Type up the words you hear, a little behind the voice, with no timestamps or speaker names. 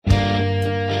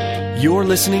You're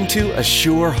listening to A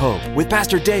Sure Hope with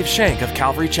Pastor Dave Shank of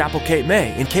Calvary Chapel, Cape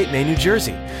May in Cape May, New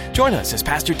Jersey. Join us as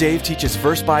Pastor Dave teaches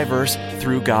verse by verse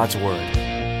through God's Word.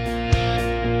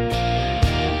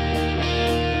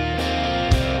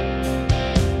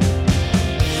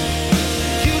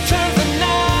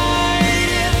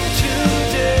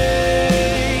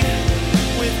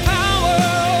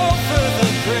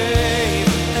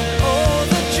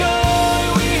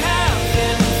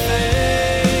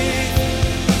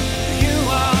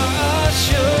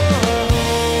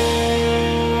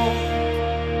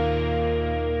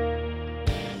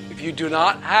 Do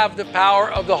not have the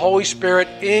power of the Holy Spirit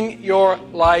in your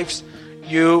lives,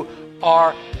 you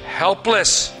are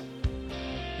helpless.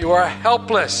 You are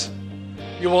helpless.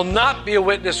 You will not be a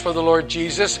witness for the Lord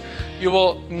Jesus. You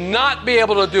will not be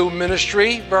able to do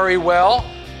ministry very well.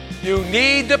 You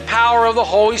need the power of the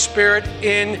Holy Spirit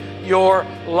in your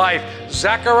life.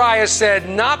 Zechariah said,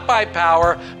 not by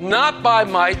power, not by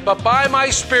might, but by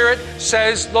my Spirit,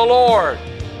 says the Lord.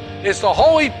 It's the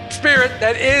Holy Spirit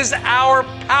that is our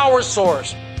power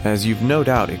source. As you've no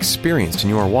doubt experienced in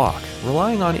your walk,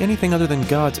 relying on anything other than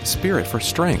God's Spirit for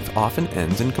strength often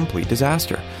ends in complete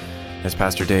disaster. As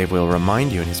Pastor Dave will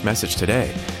remind you in his message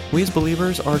today, we as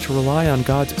believers are to rely on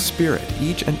God's Spirit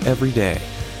each and every day,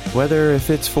 whether if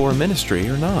it's for ministry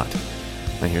or not.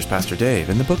 Now here's Pastor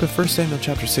Dave in the book of 1 Samuel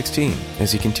chapter 16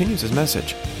 as he continues his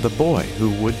message, The Boy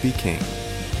Who Would Be King.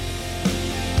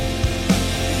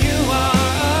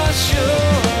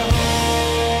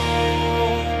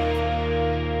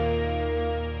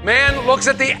 Man looks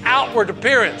at the outward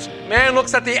appearance. Man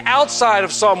looks at the outside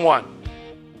of someone.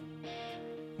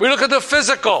 We look at the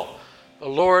physical. The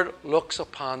Lord looks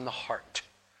upon the heart.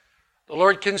 The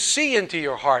Lord can see into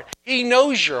your heart. He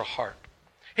knows your heart.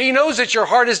 He knows that your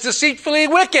heart is deceitfully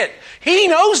wicked. He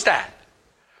knows that.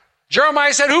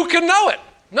 Jeremiah said, who can know it?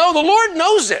 No, the Lord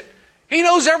knows it. He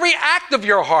knows every act of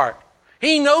your heart.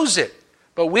 He knows it.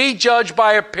 But we judge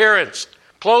by appearance,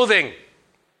 clothing,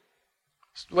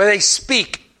 the way they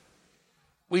speak.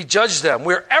 We judge them.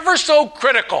 We're ever so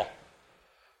critical.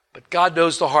 But God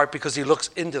knows the heart because He looks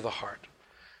into the heart.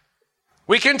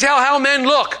 We can tell how men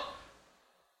look.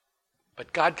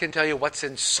 But God can tell you what's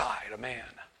inside a man.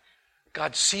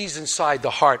 God sees inside the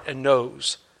heart and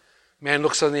knows. Man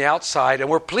looks on the outside and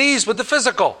we're pleased with the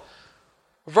physical.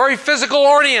 We're very physical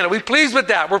oriented. We're pleased with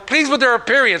that. We're pleased with their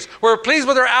appearance. We're pleased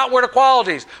with their outward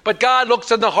qualities. But God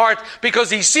looks in the heart because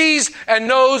He sees and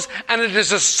knows, and it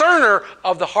is a discerner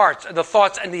of the hearts and the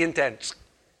thoughts and the intents.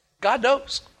 God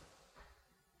knows.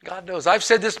 God knows. I've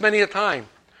said this many a time.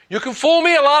 You can fool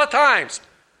me a lot of times,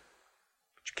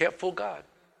 but you can't fool God.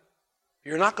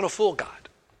 You're not going to fool God.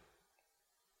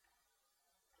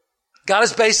 God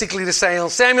is basically saying,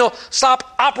 Samuel,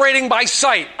 stop operating by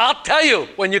sight. I'll tell you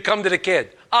when you come to the kid.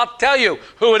 I'll tell you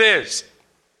who it is.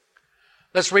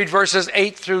 Let's read verses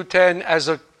 8 through 10 as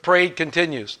the parade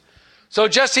continues. So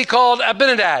Jesse called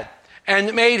Abinadab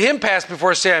and made him pass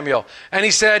before Samuel. And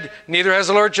he said, neither has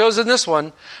the Lord chosen this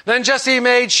one. Then Jesse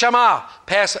made Shammah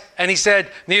pass, and he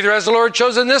said, neither has the Lord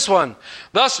chosen this one.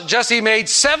 Thus Jesse made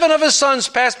 7 of his sons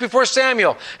pass before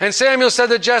Samuel. And Samuel said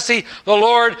to Jesse, the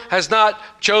Lord has not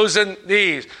chosen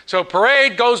these. So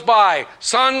parade goes by.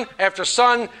 Son after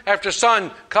son after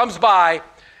son comes by,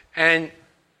 and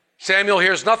Samuel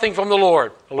hears nothing from the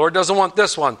Lord. The Lord doesn't want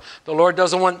this one. The Lord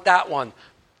doesn't want that one.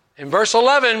 In verse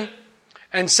 11,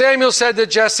 and Samuel said to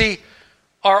Jesse,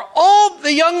 are all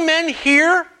the young men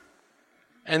here?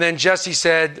 And then Jesse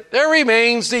said, there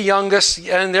remains the youngest,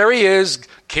 and there he is,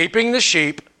 keeping the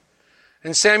sheep.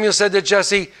 And Samuel said to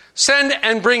Jesse, send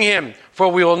and bring him, for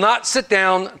we will not sit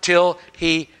down till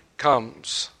he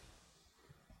comes.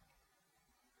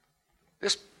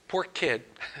 This poor kid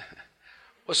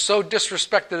was so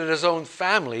disrespected in his own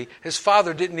family, his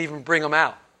father didn't even bring him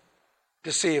out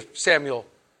to see if Samuel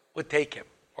would take him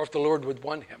or if the Lord would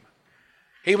want him.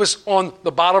 He was on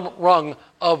the bottom rung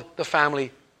of the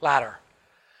family ladder.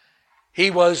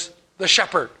 He was the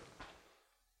shepherd.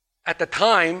 At the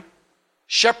time,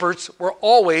 shepherds were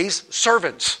always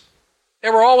servants. They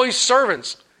were always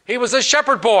servants. He was a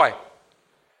shepherd boy.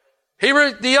 He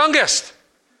was the youngest.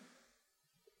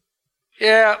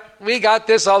 Yeah, we got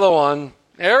this other one.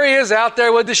 There he is out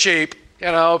there with the sheep.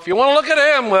 You know, if you want to look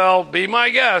at him, well, be my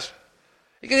guest.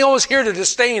 You can almost hear the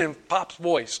disdain in Pop's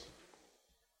voice.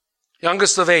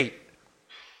 Youngest of 8.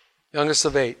 Youngest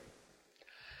of 8.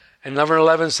 And number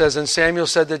 11 says, and Samuel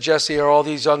said to Jesse, are all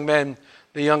these young men?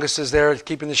 The youngest is there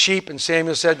keeping the sheep. And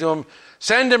Samuel said to him,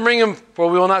 send and bring him, for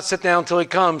we will not sit down till he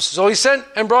comes. So he sent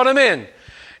and brought him in.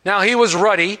 Now he was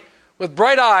ruddy, with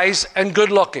bright eyes and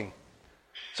good looking.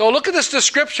 So look at this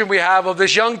description we have of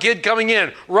this young kid coming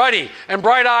in, ruddy and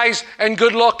bright eyes and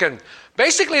good looking.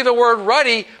 Basically, the word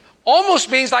ruddy almost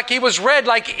means like he was red,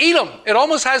 like Edom. It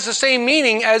almost has the same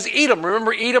meaning as Edom.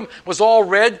 Remember, Edom was all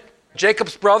red,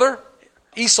 Jacob's brother.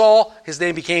 Esau, his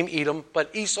name became Edom,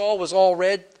 but Esau was all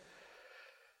red.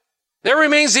 There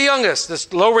remains the youngest,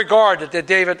 this low regard that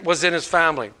David was in his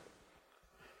family.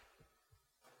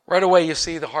 Right away, you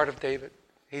see the heart of David.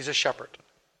 He's a shepherd.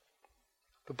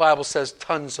 The Bible says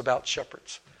tons about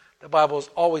shepherds. The Bible is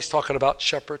always talking about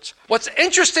shepherds. What's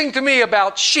interesting to me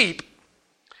about sheep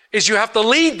is you have to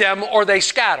lead them or they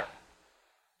scatter.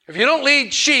 If you don't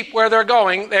lead sheep where they're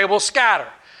going, they will scatter.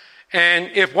 And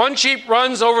if one sheep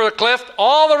runs over the cliff,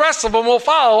 all the rest of them will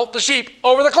follow the sheep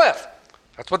over the cliff.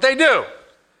 That's what they do.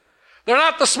 They're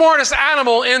not the smartest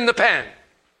animal in the pen.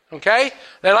 Okay?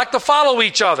 They like to follow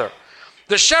each other.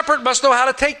 The shepherd must know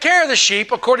how to take care of the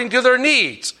sheep according to their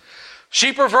needs.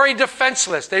 Sheep are very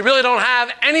defenseless. They really don't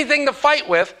have anything to fight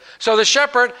with, so the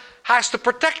shepherd has to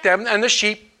protect them, and the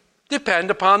sheep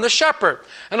depend upon the shepherd.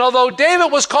 And although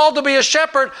David was called to be a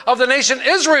shepherd of the nation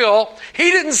Israel, he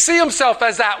didn't see himself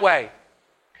as that way.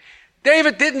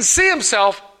 David didn't see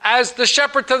himself as the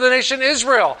shepherd to the nation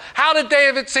Israel. How did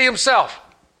David see himself?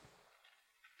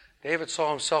 David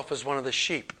saw himself as one of the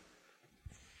sheep.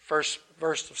 First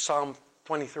verse of Psalm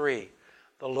 23.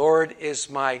 The Lord is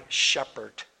my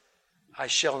shepherd. I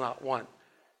shall not want.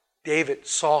 David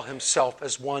saw himself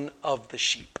as one of the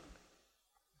sheep.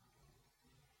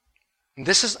 And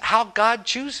this is how God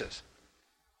chooses.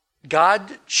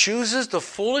 God chooses the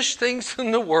foolish things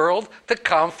in the world to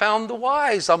confound the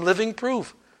wise. I'm living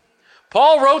proof.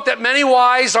 Paul wrote that many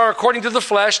wise are according to the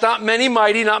flesh, not many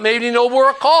mighty, not many noble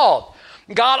are called.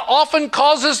 God often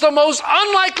causes the most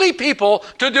unlikely people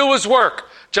to do his work.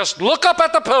 Just look up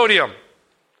at the podium.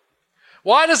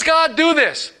 Why does God do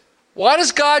this? Why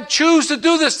does God choose to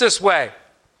do this way?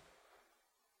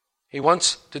 He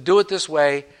wants to do it this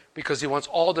way because he wants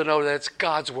all to know that it's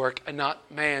God's work and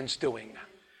not man's doing.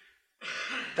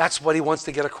 That's what he wants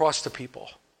to get across to people.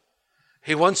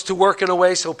 He wants to work in a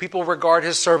way so people regard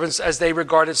his servants as they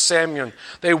regarded Samuel.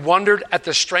 They wondered at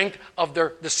the strength of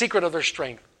the secret of their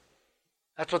strength.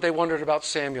 That's what they wondered about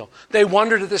Samuel. They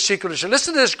wondered at the secret of strength.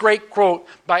 Listen to this great quote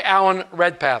by Alan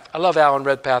Redpath. I love Alan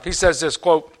Redpath. He says this,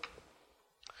 quote,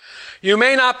 "You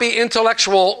may not be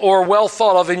intellectual or well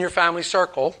thought of in your family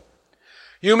circle.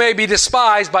 You may be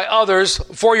despised by others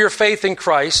for your faith in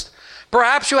Christ.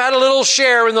 Perhaps you had a little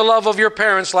share in the love of your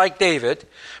parents like David.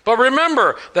 But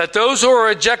remember that those who are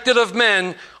rejected of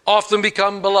men often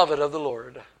become beloved of the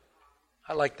Lord."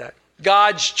 I like that.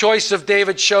 God's choice of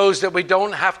David shows that we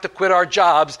don't have to quit our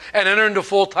jobs and enter into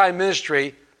full-time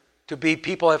ministry to be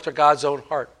people after God's own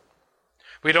heart.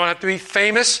 We don't have to be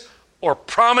famous or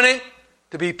prominent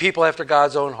to be people after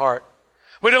God's own heart.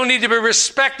 We don't need to be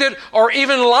respected or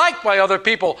even liked by other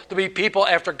people to be people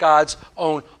after God's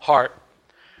own heart.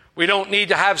 We don't need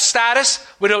to have status.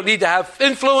 We don't need to have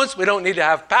influence. We don't need to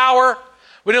have power.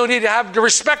 We don't need to have the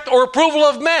respect or approval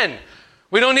of men.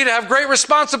 We don't need to have great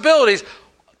responsibilities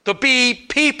to be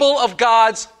people of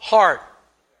God's heart.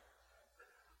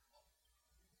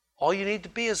 All you need to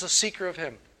be is a seeker of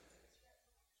him.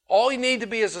 All you need to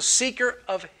be is a seeker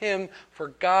of him, for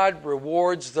God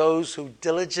rewards those who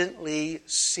diligently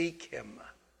seek him.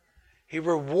 He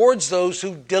rewards those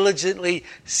who diligently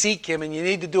seek him. And you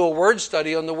need to do a word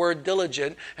study on the word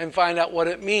diligent and find out what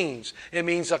it means. It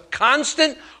means a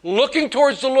constant looking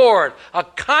towards the Lord, a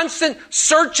constant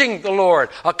searching the Lord,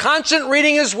 a constant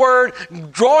reading his word,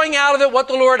 drawing out of it what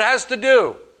the Lord has to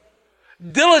do.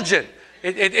 Diligent.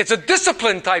 It's a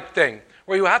discipline type thing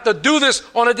where you have to do this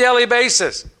on a daily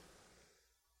basis.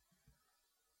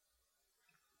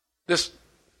 This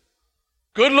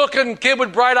good-looking kid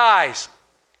with bright eyes,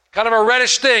 kind of a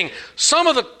reddish thing. Some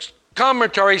of the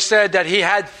commentaries said that he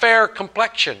had fair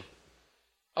complexion,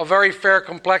 a very fair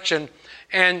complexion.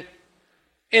 And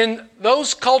in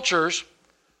those cultures,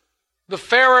 the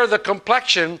fairer the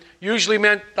complexion usually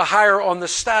meant the higher on the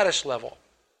status level.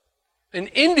 In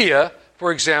India,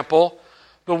 for example,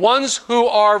 the ones who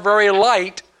are very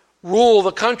light rule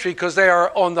the country because they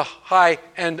are on the high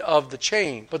end of the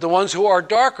chain. But the ones who are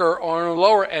darker are on the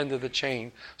lower end of the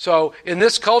chain. So in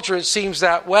this culture, it seems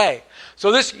that way.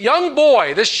 So this young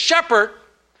boy, this shepherd,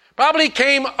 probably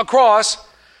came across,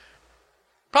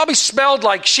 probably smelled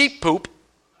like sheep poop.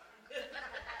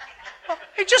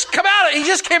 He just came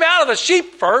out of the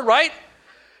sheep herd, right?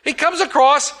 He comes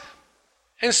across,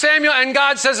 and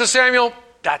God says to Samuel,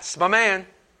 "That's my man.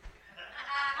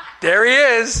 There he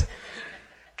is."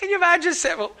 Can you imagine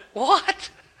Samuel? What?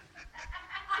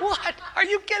 What? Are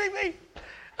you kidding me?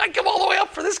 I come all the way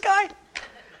up for this guy?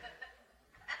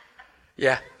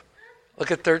 Yeah.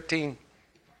 Look at 13.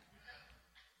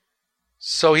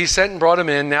 So he sent and brought him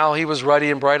in. Now he was ruddy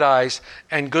and bright eyes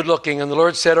and good looking. And the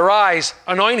Lord said, arise,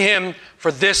 anoint him,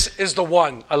 for this is the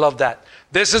one. I love that.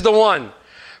 This is the one.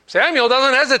 Samuel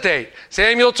doesn't hesitate.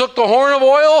 Samuel took the horn of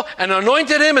oil and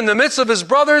anointed him in the midst of his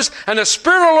brothers, and the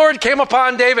Spirit of the Lord came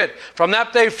upon David from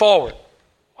that day forward.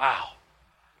 Wow.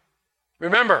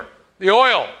 Remember, the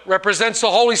oil represents the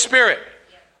Holy Spirit.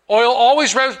 Oil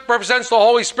always represents the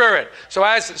Holy Spirit. So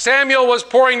as Samuel was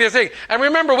pouring the thing, and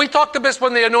remember, we talked about this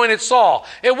when they anointed Saul.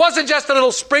 It wasn't just a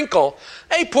little sprinkle.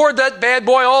 They poured that bad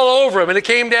boy all over him, and it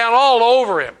came down all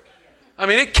over him. I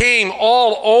mean, it came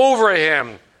all over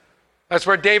him. That's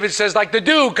where David says, like the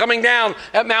dew coming down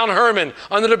at Mount Hermon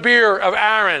under the beard of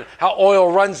Aaron, how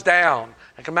oil runs down.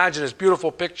 I can imagine this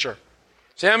beautiful picture.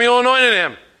 Samuel anointed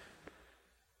him.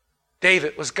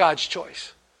 David was God's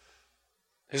choice.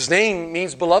 His name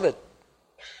means beloved.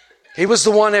 He was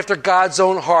the one after God's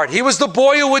own heart. He was the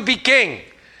boy who would be king.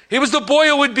 He was the boy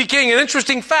who would be king. An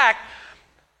interesting fact,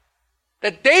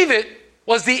 that David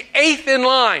was the 8th in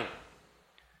line.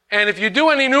 And if you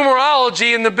do any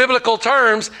numerology in the biblical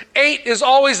terms, 8 is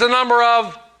always the number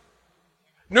of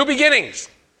new beginnings.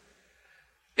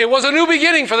 It was a new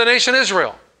beginning for the nation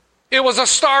Israel. It was a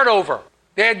start over.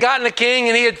 They had gotten a king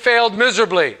and he had failed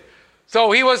miserably.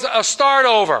 So he was a start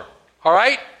over. All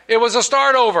right? It was a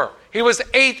start over. He was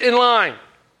 8th in line.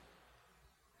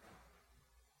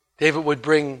 David would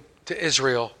bring to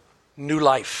Israel new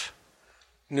life.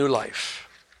 New life.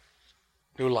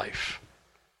 New life.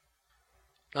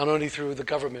 Not only through the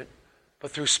government, but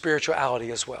through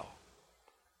spirituality as well.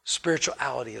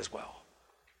 Spirituality as well.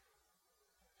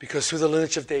 Because through the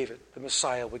lineage of David, the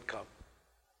Messiah would come.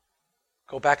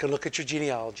 Go back and look at your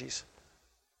genealogies.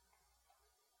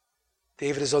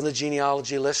 David is on the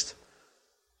genealogy list,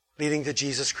 leading to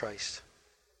Jesus Christ.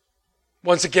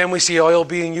 Once again, we see oil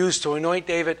being used to anoint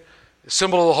David, the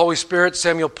symbol of the Holy Spirit.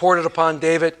 Samuel poured it upon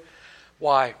David.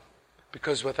 Why?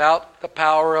 Because without the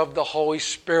power of the Holy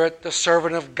Spirit, the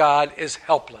servant of God is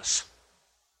helpless.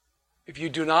 If you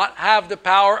do not have the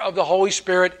power of the Holy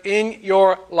Spirit in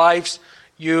your lives,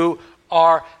 you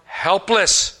are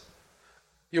helpless.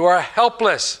 You are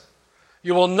helpless.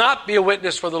 You will not be a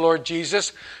witness for the Lord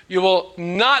Jesus. You will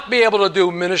not be able to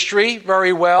do ministry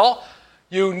very well.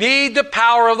 You need the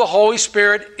power of the Holy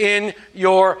Spirit in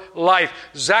your life.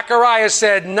 Zechariah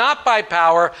said, not by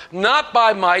power, not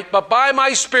by might, but by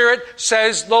my Spirit,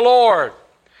 says the Lord.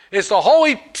 It's the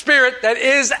Holy Spirit that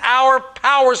is our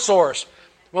power source.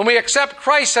 When we accept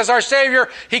Christ as our Savior,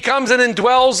 He comes and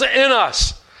indwells in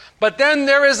us. But then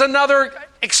there is another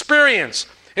experience.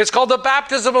 It's called the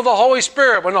baptism of the Holy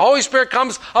Spirit. When the Holy Spirit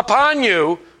comes upon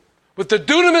you with the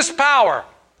dunamis power,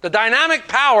 the dynamic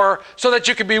power, so that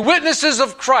you can be witnesses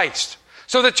of Christ,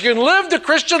 so that you can live the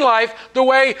Christian life the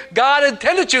way God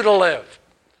intended you to live.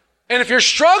 And if you're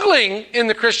struggling in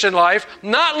the Christian life,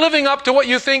 not living up to what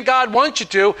you think God wants you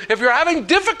to, if you're having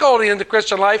difficulty in the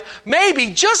Christian life, maybe,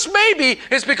 just maybe,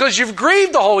 it's because you've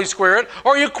grieved the Holy Spirit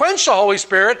or you quenched the Holy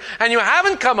Spirit and you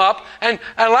haven't come up and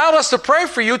allowed us to pray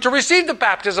for you to receive the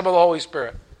baptism of the Holy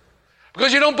Spirit.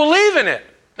 Because you don't believe in it.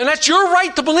 And that's your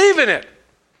right to believe in it.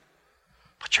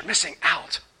 But you're missing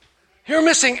out. You're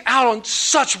missing out on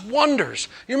such wonders.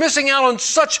 You're missing out on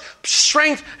such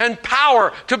strength and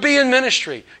power to be in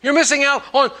ministry. You're missing out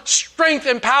on strength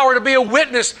and power to be a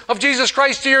witness of Jesus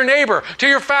Christ to your neighbor, to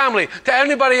your family, to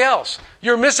anybody else.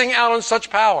 You're missing out on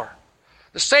such power.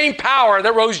 The same power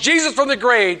that rose Jesus from the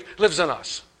grave lives in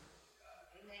us.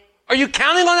 Are you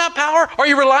counting on that power? Are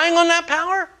you relying on that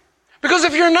power? Because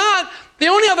if you're not, the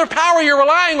only other power you're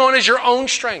relying on is your own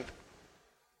strength.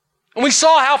 And we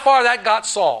saw how far that got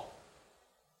Saul.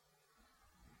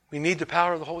 We need the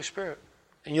power of the Holy Spirit.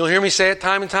 And you'll hear me say it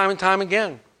time and time and time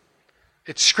again.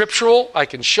 It's scriptural. I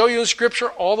can show you in Scripture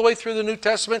all the way through the New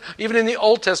Testament, even in the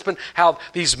Old Testament, how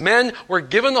these men were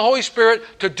given the Holy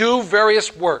Spirit to do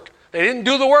various work. They didn't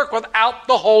do the work without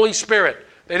the Holy Spirit.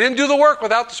 They didn't do the work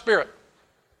without the Spirit.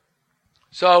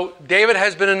 So David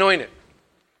has been anointed.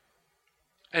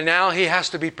 And now he has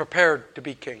to be prepared to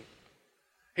be king.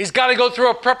 He's got to go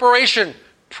through a preparation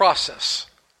process.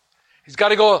 He's got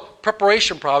to go a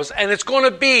preparation process, and it's going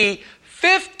to be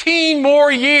 15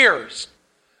 more years.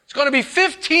 It's going to be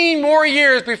 15 more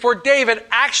years before David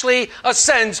actually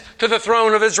ascends to the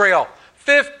throne of Israel.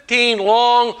 15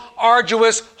 long,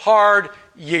 arduous, hard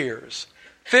years.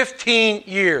 15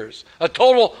 years. A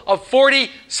total of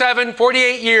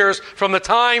 48 years from the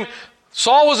time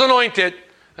Saul was anointed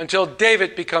until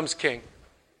David becomes king.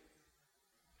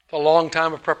 It's a long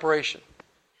time of preparation.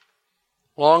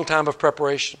 Long time of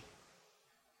preparation.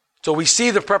 So we see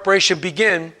the preparation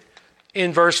begin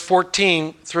in verse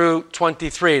 14 through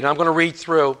 23. And I'm going to read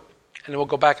through, and then we'll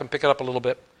go back and pick it up a little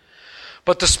bit.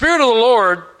 But the Spirit of the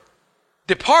Lord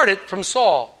departed from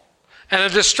Saul, and a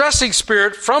distressing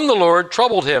spirit from the Lord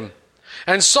troubled him.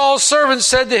 And Saul's servant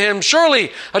said to him,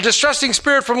 "Surely a distressing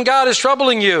spirit from God is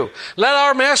troubling you. Let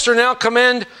our master now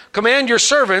command your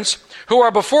servants who are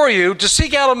before you to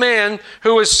seek out a man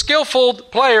who is skillful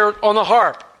player on the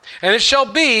harp. And it shall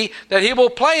be that he will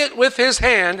play it with his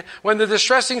hand when the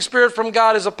distressing spirit from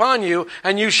God is upon you,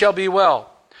 and you shall be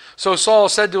well." So Saul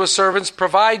said to his servants,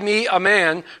 "Provide me a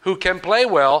man who can play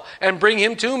well, and bring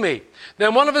him to me."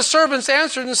 Then one of his servants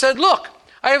answered and said, "Look,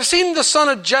 I have seen the son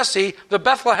of Jesse, the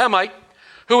Bethlehemite,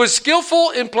 who is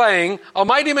skillful in playing, a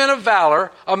mighty man of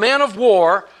valor, a man of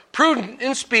war, prudent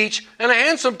in speech, and a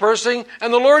handsome person,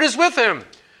 and the Lord is with him."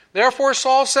 Therefore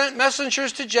Saul sent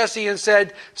messengers to Jesse and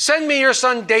said, "Send me your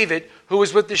son David, who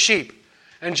is with the sheep."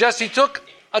 And Jesse took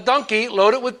a donkey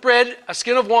loaded with bread, a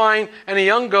skin of wine, and a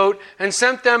young goat, and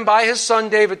sent them by his son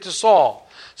David to Saul.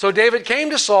 So David came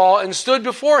to Saul and stood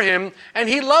before him, and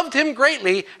he loved him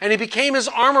greatly, and he became his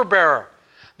armor bearer.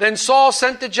 Then Saul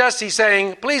sent to Jesse,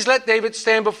 saying, "Please let David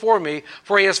stand before me,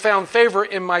 for he has found favor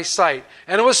in my sight."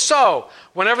 And it was so,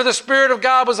 whenever the Spirit of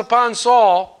God was upon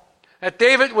Saul, that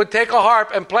David would take a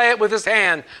harp and play it with his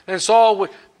hand. Then Saul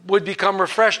would become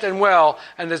refreshed and well,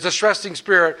 and the distressing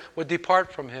spirit would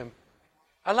depart from him.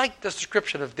 I like this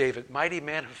description of David, mighty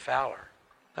man of valor.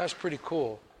 That was pretty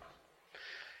cool.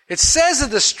 It says a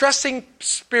distressing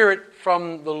spirit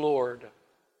from the Lord.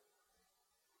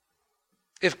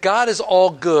 If God is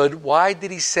all good, why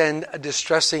did he send a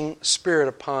distressing spirit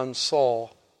upon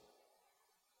Saul?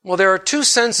 Well, there are two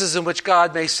senses in which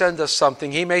God may send us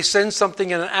something. He may send something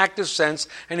in an active sense,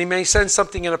 and he may send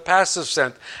something in a passive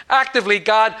sense. Actively,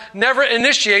 God never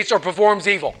initiates or performs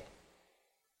evil.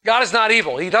 God is not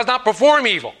evil. He does not perform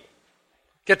evil.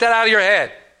 Get that out of your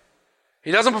head.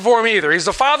 He doesn't perform either. He's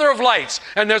the Father of lights,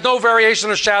 and there's no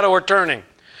variation of shadow or turning.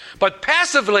 But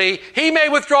passively, he may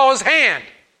withdraw his hand.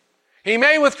 He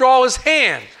may withdraw his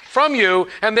hand from you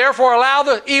and therefore allow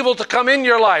the evil to come in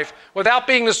your life without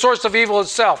being the source of evil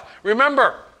itself.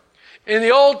 Remember, in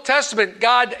the Old Testament,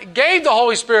 God gave the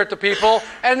Holy Spirit to people,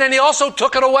 and then he also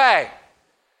took it away.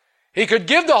 He could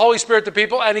give the Holy Spirit to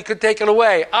people, and he could take it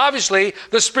away. Obviously,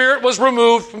 the Spirit was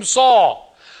removed from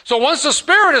Saul. So once the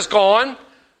Spirit is gone,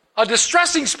 a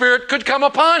distressing spirit could come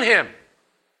upon him.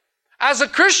 As a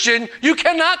Christian, you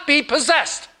cannot be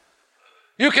possessed.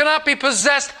 You cannot be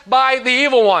possessed by the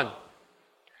evil one.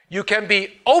 You can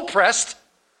be oppressed,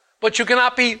 but you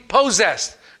cannot be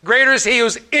possessed. Greater is he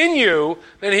who's in you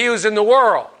than he who's in the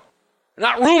world.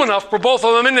 Not room enough for both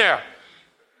of them in there.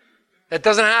 That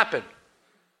doesn't happen.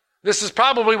 This is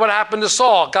probably what happened to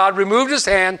Saul. God removed his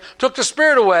hand, took the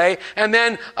spirit away, and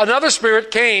then another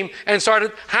spirit came and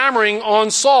started hammering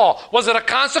on Saul. Was it a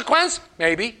consequence?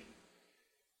 Maybe.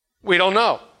 We don't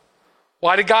know.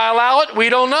 Why did God allow it? We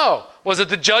don't know. Was it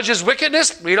the judge's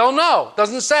wickedness? We don't know.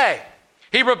 Doesn't say.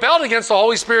 He rebelled against the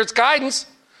Holy Spirit's guidance.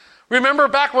 Remember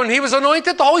back when he was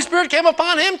anointed, the Holy Spirit came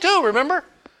upon him too, remember?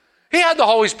 He had the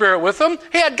Holy Spirit with him.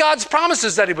 He had God's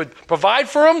promises that he would provide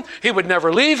for him. He would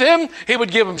never leave him. He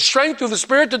would give him strength through the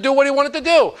Spirit to do what he wanted to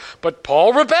do. But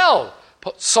Saul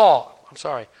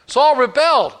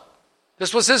rebelled.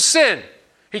 This was his sin.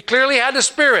 He clearly had the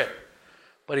Spirit,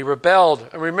 but he rebelled.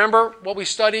 And remember what we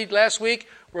studied last week?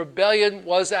 Rebellion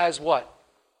was as what?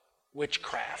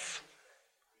 Witchcraft.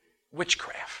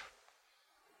 Witchcraft.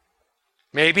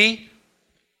 Maybe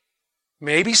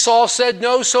Saul said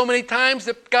no so many times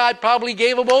that God probably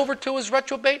gave him over to his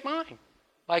reprobate mind,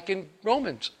 like in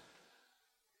Romans.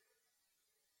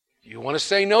 You want to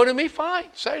say no to me? Fine,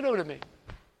 say no to me.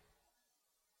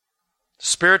 The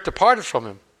Spirit departed from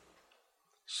him.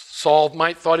 Saul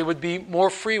might thought he would be more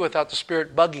free without the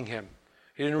Spirit bugging him.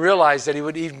 He didn't realize that he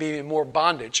would even be in more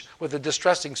bondage with a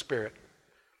distressing spirit.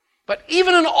 But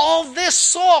even in all this,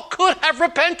 Saul could have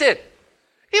repented.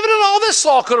 Even in all this,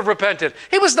 Saul could have repented.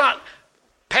 He was not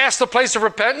past the place of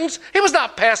repentance. He was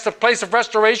not past the place of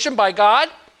restoration by God.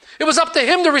 It was up to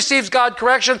him to receive God's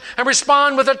correction and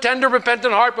respond with a tender,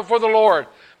 repentant heart before the Lord.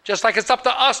 Just like it's up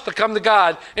to us to come to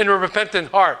God in a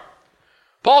repentant heart.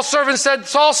 Saul's servant said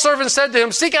to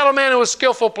him, "Seek out a man who is a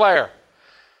skillful player."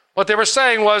 What they were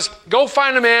saying was, go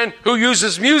find a man who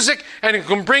uses music and who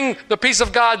can bring the peace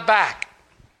of God back.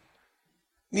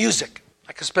 Music.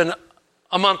 I could spend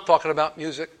a month talking about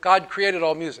music. God created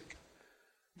all music.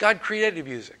 God created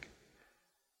music.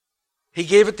 He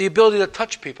gave it the ability to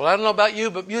touch people. I don't know about you,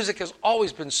 but music has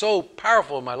always been so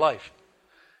powerful in my life.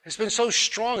 It's been so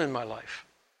strong in my life.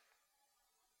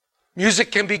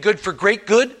 Music can be good for great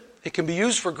good. It can be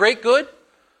used for great good.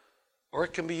 or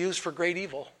it can be used for great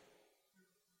evil.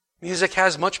 Music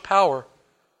has much power.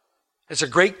 It's a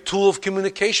great tool of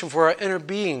communication for our inner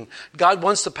being. God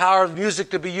wants the power of music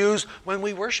to be used when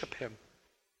we worship Him.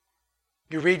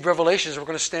 You read Revelations, we're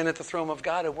going to stand at the throne of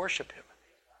God and worship Him.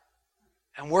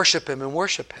 And worship Him and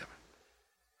worship Him.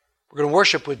 We're going to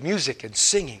worship with music and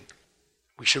singing.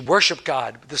 We should worship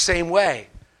God the same way.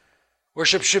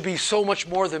 Worship should be so much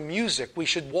more than music. We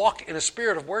should walk in a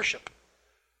spirit of worship,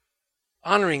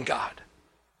 honoring God.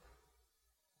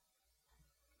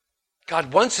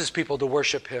 God wants His people to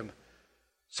worship Him,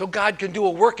 so God can do a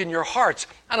work in your hearts.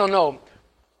 I don't know.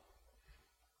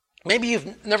 Maybe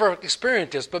you've never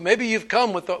experienced this, but maybe you've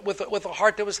come with a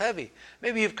heart that was heavy.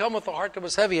 Maybe you've come with a heart that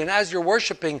was heavy, and as you're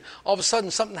worshiping, all of a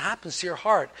sudden something happens to your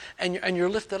heart, and you're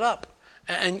lifted up,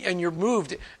 and you're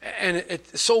moved, and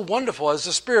it's so wonderful as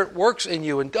the Spirit works in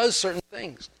you and does certain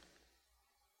things.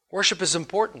 Worship is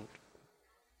important.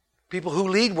 People who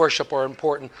lead worship are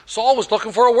important. Saul was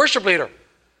looking for a worship leader.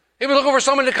 He was looking for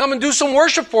someone to come and do some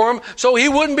worship for him so he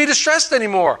wouldn't be distressed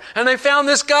anymore. And they found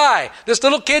this guy, this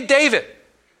little kid David.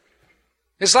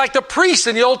 It's like the priest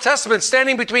in the Old Testament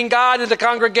standing between God and the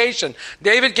congregation.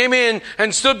 David came in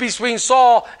and stood between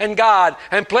Saul and God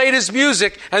and played his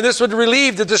music, and this would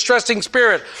relieve the distressing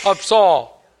spirit of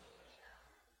Saul.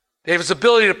 David's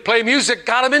ability to play music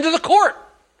got him into the court.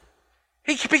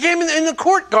 He became in the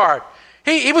court guard.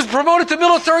 He was promoted to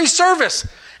military service,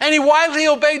 and he widely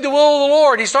obeyed the will of the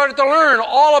Lord. He started to learn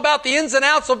all about the ins and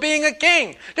outs of being a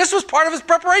king. This was part of his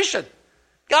preparation.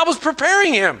 God was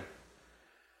preparing him.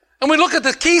 And we look at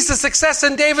the keys to success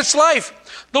in David's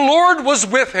life. The Lord was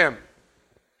with him.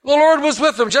 The Lord was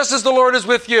with him, just as the Lord is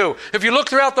with you. If you look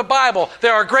throughout the Bible,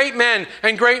 there are great men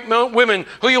and great women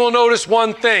who you will notice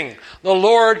one thing. The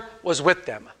Lord was with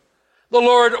them. The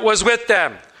Lord was with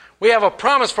them. We have a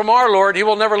promise from our Lord. He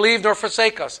will never leave nor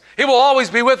forsake us. He will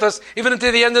always be with us, even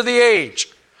until the end of the age.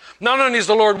 Not only is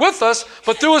the Lord with us,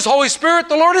 but through His Holy Spirit,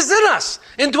 the Lord is in us,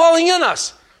 indwelling in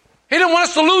us. He didn't want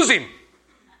us to lose Him.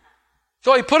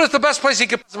 So He put us the best place He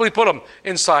could possibly put Him,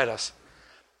 inside us.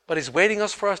 But He's waiting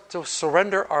for us to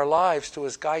surrender our lives to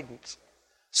His guidance.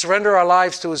 Surrender our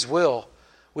lives to His will.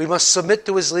 We must submit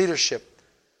to His leadership.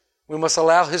 We must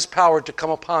allow His power to come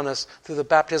upon us through the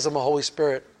baptism of the Holy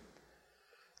Spirit.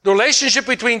 The relationship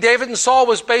between David and Saul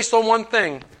was based on one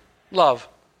thing: love.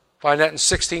 Find that in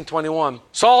 16:21.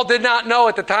 Saul did not know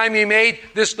at the time he made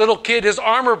this little kid his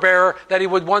armor bearer that he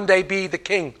would one day be the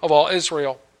king of all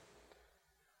Israel.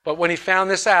 But when he found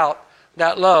this out,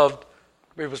 that love,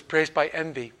 it was replaced by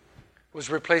envy, was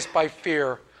replaced by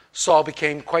fear. Saul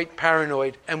became quite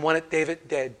paranoid and wanted David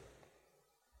dead.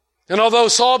 And although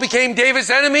Saul became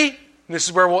David's enemy, and this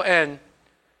is where we'll end,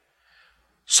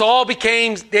 Saul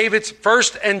became David's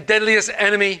first and deadliest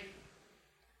enemy.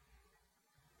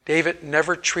 David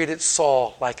never treated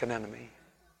Saul like an enemy.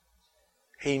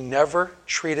 He never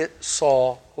treated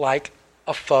Saul like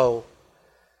a foe.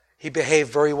 He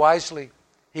behaved very wisely.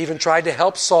 He even tried to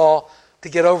help Saul to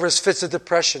get over his fits of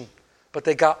depression, but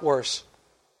they got worse.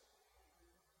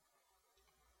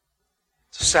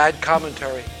 It's a sad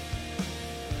commentary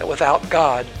that without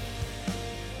God,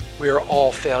 we are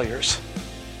all failures.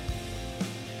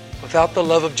 Without the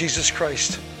love of Jesus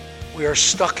Christ, we are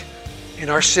stuck in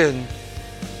our sin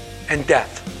and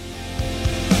death.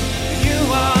 You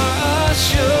are a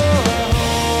sure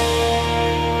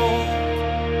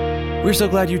hope. We're so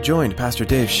glad you joined Pastor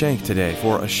Dave Shank today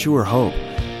for A Sure Hope.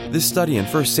 This study in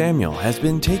 1 Samuel has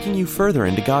been taking you further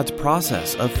into God's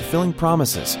process of fulfilling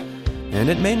promises. And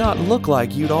it may not look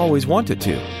like you'd always wanted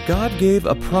to. God gave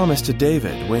a promise to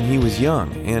David when he was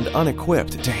young and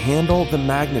unequipped to handle the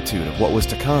magnitude of what was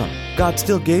to come. God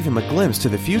still gave him a glimpse to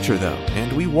the future, though,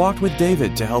 and we walked with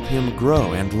David to help him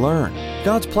grow and learn.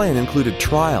 God's plan included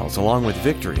trials along with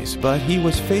victories, but He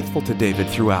was faithful to David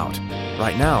throughout.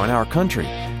 Right now in our country,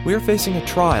 we are facing a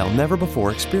trial never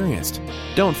before experienced.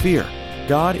 Don't fear.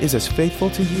 God is as faithful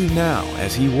to you now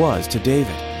as He was to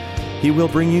David. He will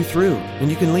bring you through, and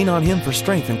you can lean on Him for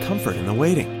strength and comfort in the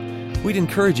waiting. We'd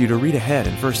encourage you to read ahead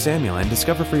in 1 Samuel and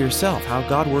discover for yourself how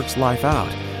God works life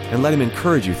out, and let Him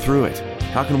encourage you through it.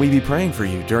 How can we be praying for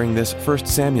you during this 1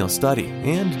 Samuel study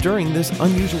and during this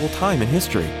unusual time in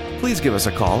history? Please give us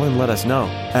a call and let us know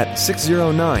at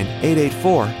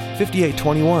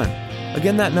 609-884-5821.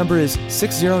 Again, that number is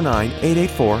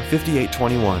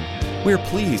 609-884-5821. We are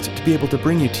pleased to be able to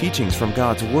bring you teachings from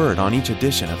God's Word on each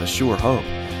edition of A Sure Hope.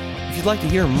 If you'd like to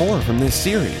hear more from this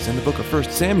series in the book of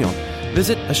 1 Samuel,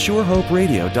 visit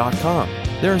ASureHopeRadio.com.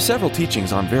 There are several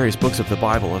teachings on various books of the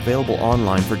Bible available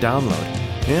online for download,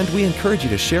 and we encourage you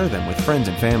to share them with friends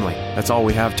and family. That's all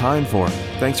we have time for.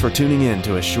 Thanks for tuning in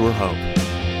to A Sure Hope.